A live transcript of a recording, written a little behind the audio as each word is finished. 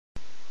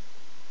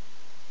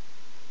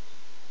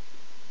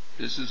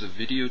This is a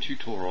video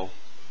tutorial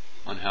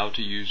on how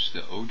to use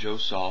the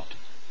OJOSoft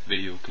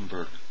video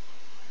converter.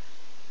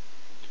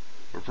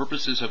 For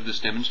purposes of this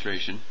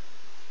demonstration,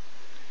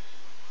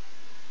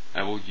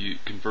 I will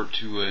convert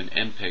to an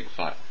mpeg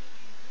file.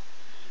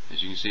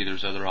 As you can see,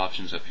 there's other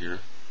options up here.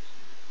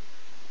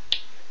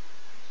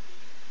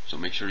 So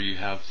make sure you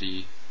have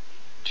the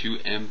to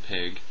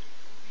mpeg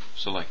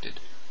selected.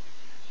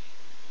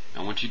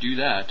 Now once you do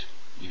that,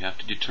 you have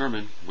to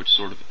determine which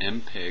sort of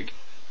mpeg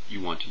you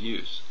want to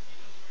use.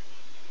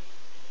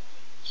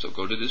 So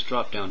go to this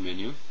drop down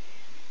menu,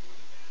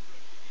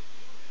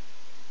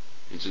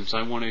 and since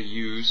I want to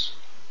use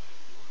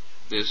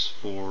this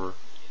for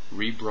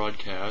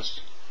rebroadcast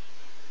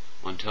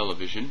on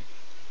television,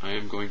 I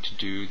am going to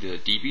do the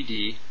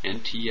DVD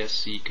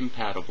NTSC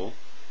compatible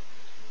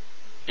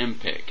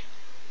mpeg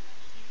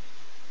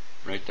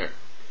right there.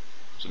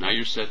 So now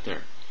you're set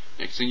there.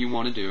 Next thing you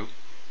want to do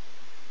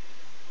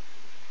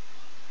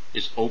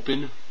is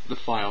open the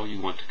file you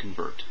want to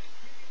convert.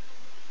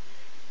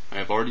 I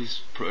have already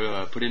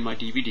put in my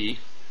DVD,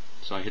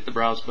 so I hit the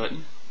browse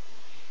button,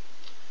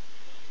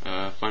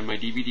 find my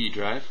DVD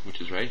drive,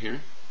 which is right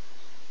here.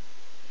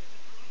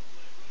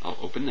 I'll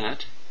open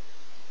that,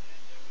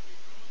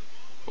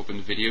 open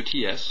the video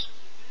TS,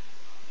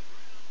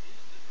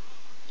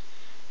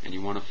 and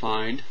you want to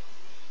find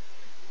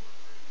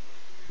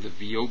the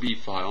VOB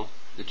file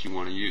that you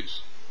want to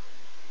use.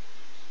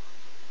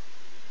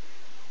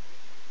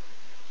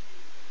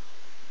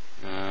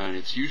 And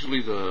it's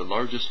usually the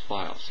largest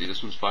file. See,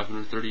 this one's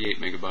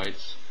 538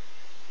 megabytes,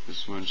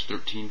 this one's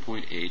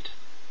 13.8,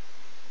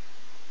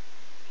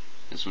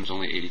 this one's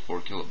only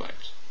 84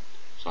 kilobytes.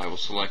 So I will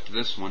select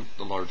this one,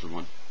 the larger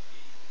one,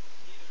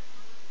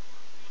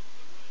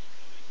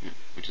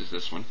 which is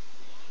this one,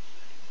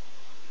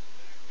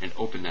 and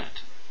open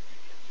that.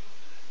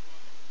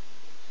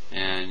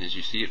 And as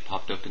you see, it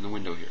popped up in the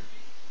window here.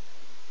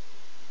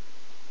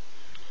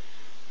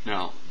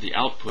 Now, the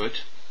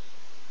output,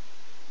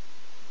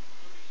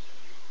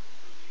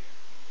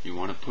 you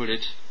want to put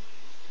it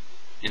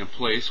in a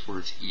place where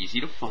it's easy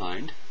to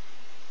find.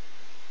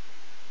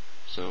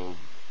 So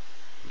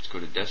let's go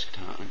to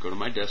desktop, go to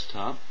my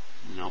desktop,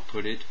 and I'll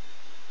put it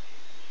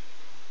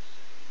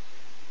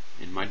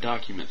in my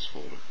documents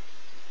folder.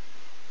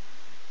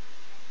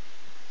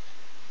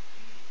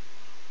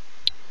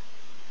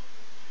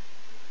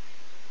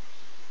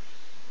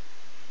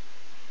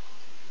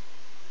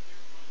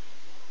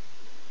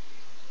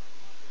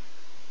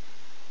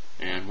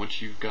 And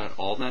once you've got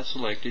all that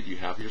selected, you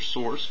have your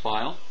source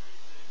file,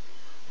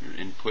 your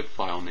input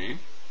file name,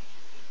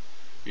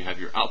 you have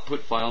your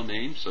output file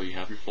name, so you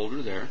have your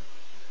folder there.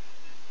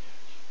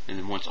 And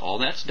then once all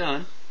that's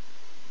done,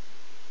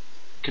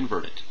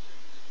 convert it.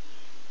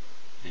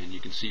 And you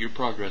can see your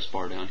progress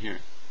bar down here.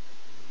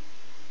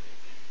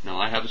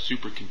 Now I have a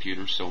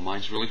supercomputer, so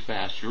mine's really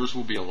fast. Yours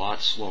will be a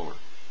lot slower.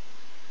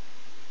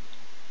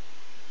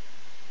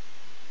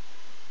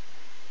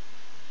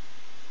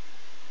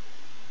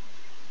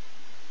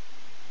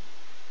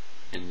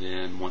 And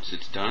then once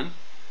it's done,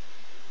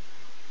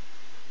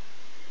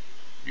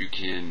 you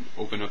can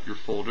open up your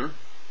folder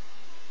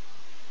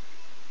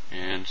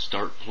and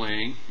start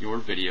playing your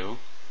video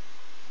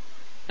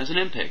as an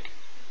mpeg.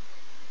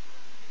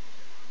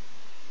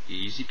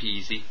 Easy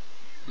peasy,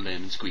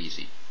 lemon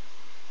squeezy.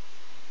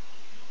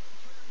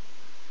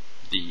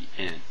 The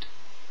end.